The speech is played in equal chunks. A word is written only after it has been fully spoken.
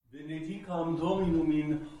Benedicam Dominum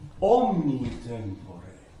in omni tempore.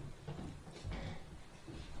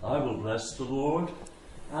 I will bless the Lord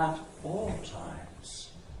at all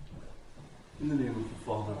times. In the name of the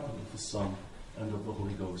Father, and of the Son, and of the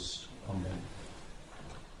Holy Ghost. Amen.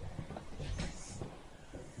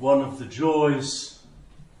 One of the joys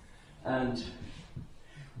and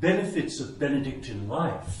benefits of Benedictine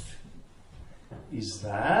life is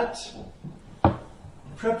that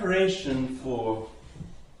preparation for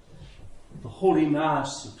the Holy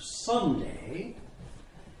Mass of Sunday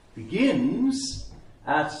begins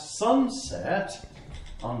at sunset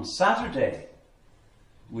on Saturday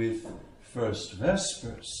with First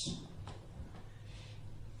Vespers.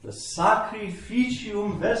 The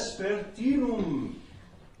Sacrificium Vespertinum,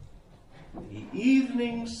 the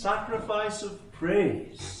evening sacrifice of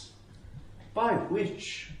praise, by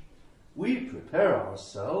which we prepare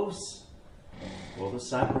ourselves for the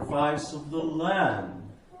sacrifice of the Lamb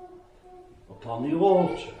upon the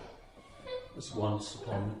altar, as once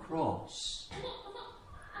upon the cross.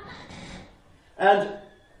 And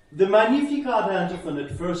the Magnificat antiphon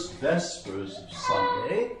at First Vespers of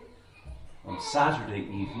Sunday, on Saturday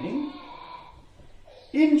evening,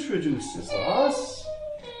 introduces us,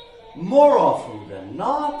 more often than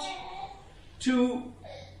not, to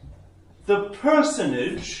the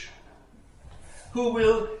personage who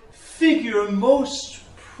will figure most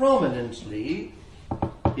prominently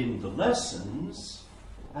in the lessons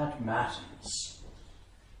at Matins.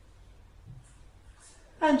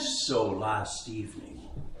 And so last evening,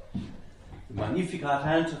 the Magnificat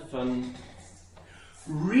antiphon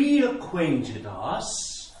reacquainted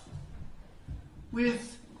us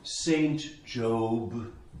with Saint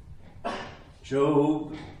Job.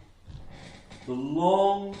 Job, the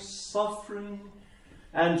long-suffering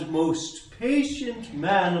and most patient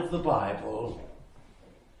man of the Bible,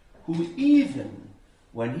 who even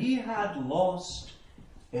when he had lost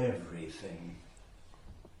everything,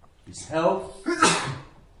 his health,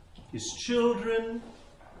 his children,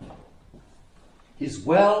 his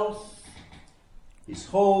wealth, his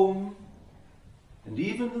home, and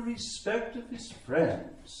even the respect of his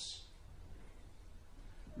friends,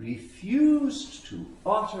 refused to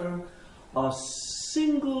utter a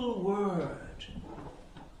single word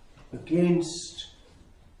against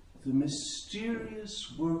the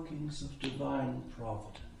mysterious workings of divine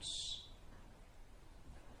providence.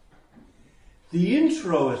 The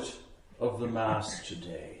introit of the Mass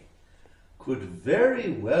today could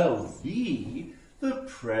very well be the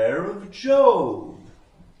prayer of Job,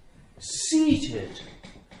 seated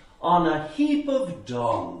on a heap of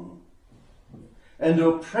dung and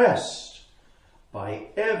oppressed by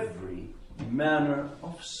every manner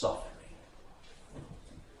of suffering.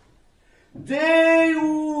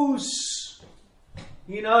 Deus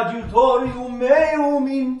in adiutorium meum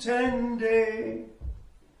intende.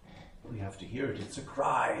 We have to hear it. It's a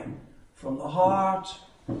cry from the heart.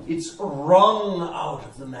 It's wrung out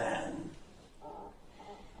of the man.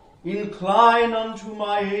 Incline unto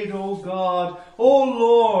my aid, O God. O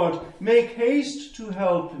Lord, make haste to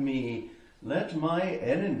help me. Let my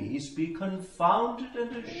enemies be confounded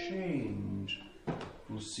and ashamed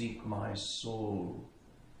who seek my soul.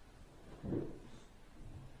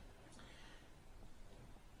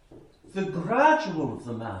 The gradual of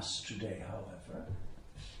the Mass today, however,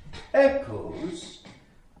 echoes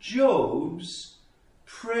Job's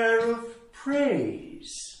prayer of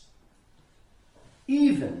praise,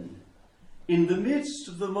 even in the midst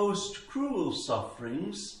of the most cruel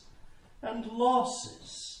sufferings and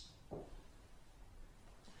losses.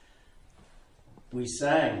 We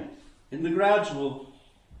sang in the gradual,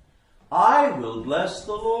 I will bless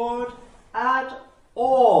the Lord at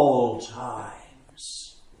all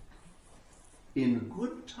times, in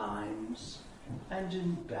good times and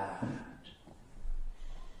in bad,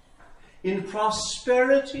 in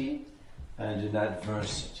prosperity and in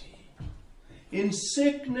adversity, in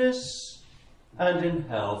sickness and in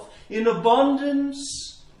health, in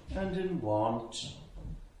abundance and in want.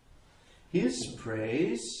 His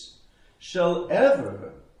praise shall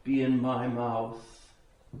ever be in my mouth.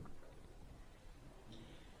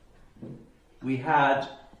 We had,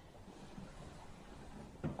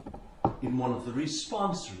 in one of the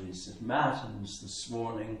responsories at Matins this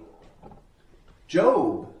morning,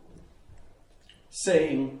 Job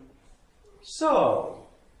saying, so,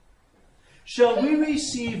 shall we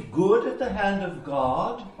receive good at the hand of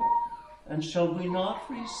God, and shall we not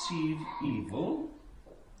receive evil?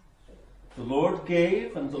 The Lord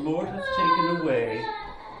gave, and the Lord hath taken away.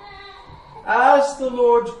 As the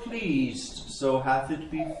Lord pleased, so hath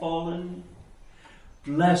it befallen.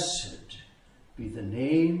 Blessed be the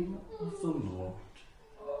name of the Lord.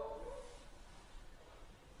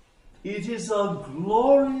 It is a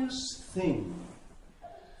glorious thing,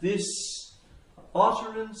 this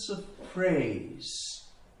utterance of praise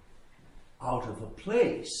out of a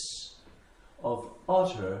place of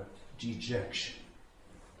utter dejection.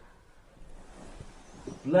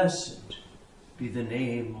 Blessed be the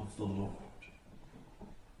name of the Lord.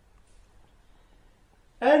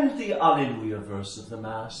 And the Alleluia verse of the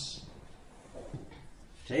Mass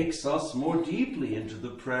takes us more deeply into the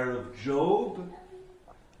prayer of Job.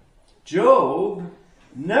 Job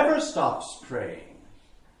never stops praying.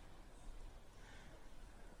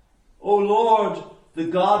 O Lord, the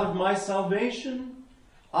God of my salvation,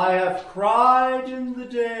 I have cried in the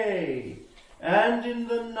day and in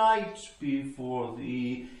the night before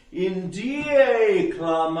thee. In die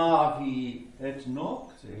clamavi et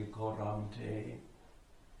nocte corante.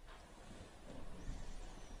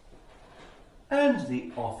 And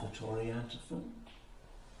the offertory antiphon.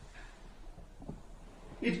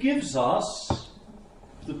 It gives us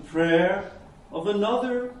the prayer of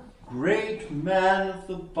another great man of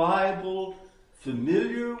the Bible,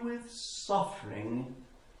 familiar with suffering,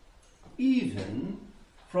 even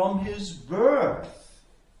from his birth.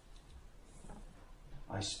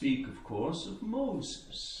 I speak, of course, of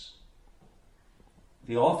Moses.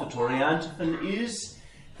 The offertory antiphon is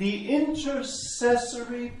the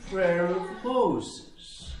intercessory prayer of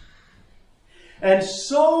Moses. And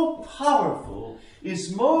so powerful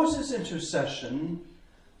is Moses' intercession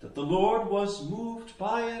that the Lord was moved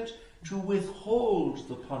by it to withhold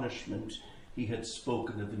the punishment he had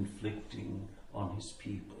spoken of inflicting on his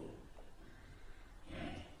people.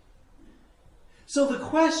 So the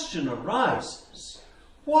question arises,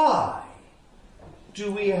 why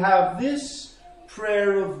do we have this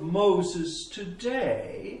prayer of Moses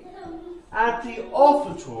today at the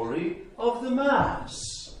offertory of the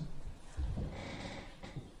Mass?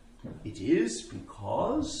 It is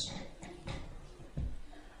because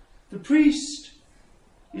the priest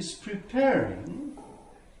is preparing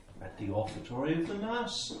at the offertory of the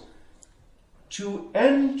Mass to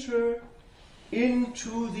enter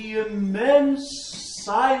into the immense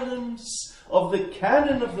silence of the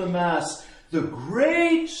canon of the Mass, the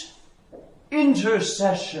great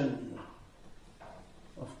intercession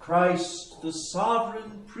of Christ the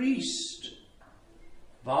sovereign priest,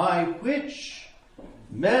 by which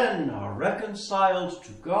men are reconciled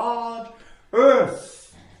to God,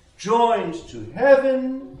 earth joined to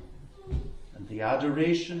heaven, and the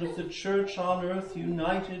adoration of the church on earth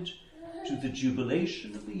united to the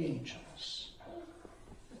jubilation of the angels.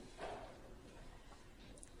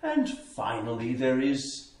 And finally, there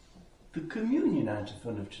is the communion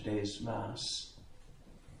antiphon of today's Mass,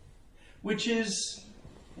 which is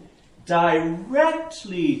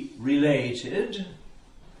directly related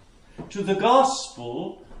to the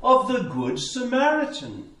gospel of the Good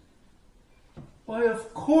Samaritan. Why,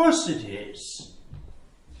 of course it is.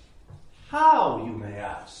 How, you may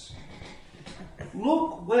ask?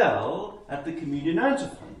 Look well at the communion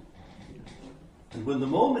antiphon, and when the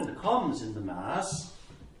moment comes in the Mass,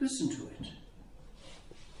 listen to it.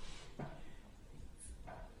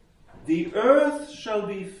 The earth shall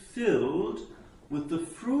be filled with the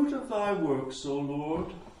fruit of thy works, O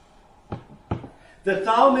Lord, that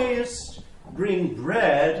thou mayest bring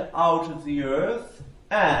bread out of the earth,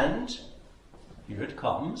 and, here it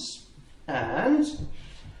comes, and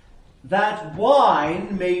that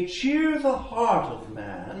wine may cheer the heart of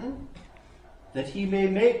man, that he may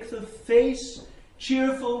make the face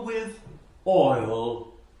cheerful with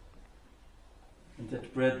oil, and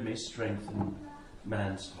that bread may strengthen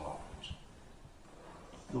man's heart.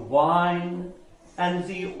 The wine and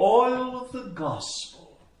the oil of the gospel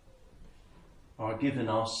are given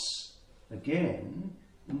us again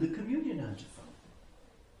in the communion antiphon.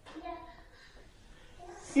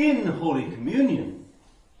 In Holy Communion,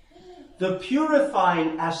 the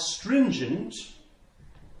purifying astringent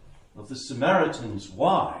of the Samaritan's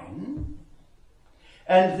wine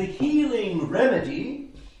and the healing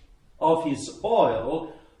remedy of his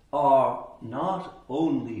oil are not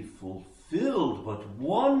only fulfilled, but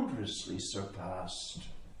wondrously surpassed.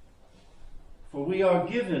 For we are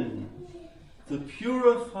given the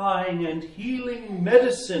purifying and healing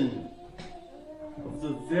medicine of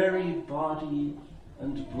the very body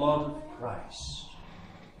and blood of Christ.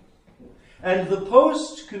 And the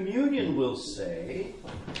post-communion will say,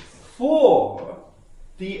 for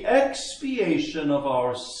the expiation of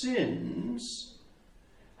our sins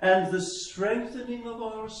and the strengthening of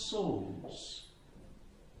our souls.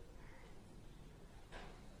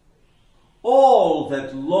 All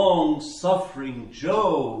that long-suffering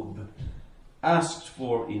Job asked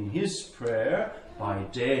for in his prayer by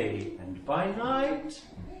day and by night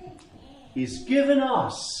is given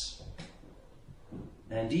us,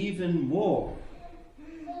 and even more,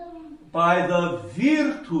 by the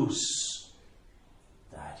virtus,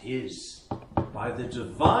 that is, by the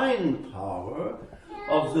divine power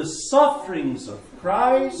of the sufferings of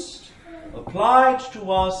Christ, applied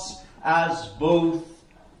to us as both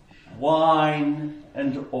wine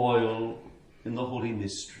and oil in the holy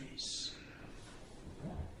mysteries.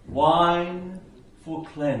 Wine for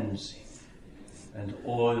cleansing and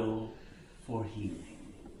oil for healing.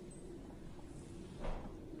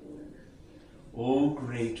 O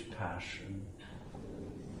great passion,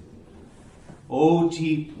 O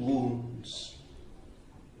deep wounds,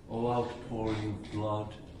 O outpouring of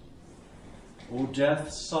blood, O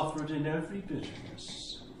death suffered in every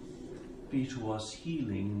bitterness, be to us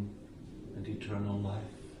healing and eternal life.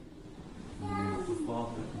 In the name of the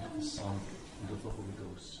Father, and of the Son, and of the Holy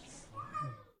Ghost.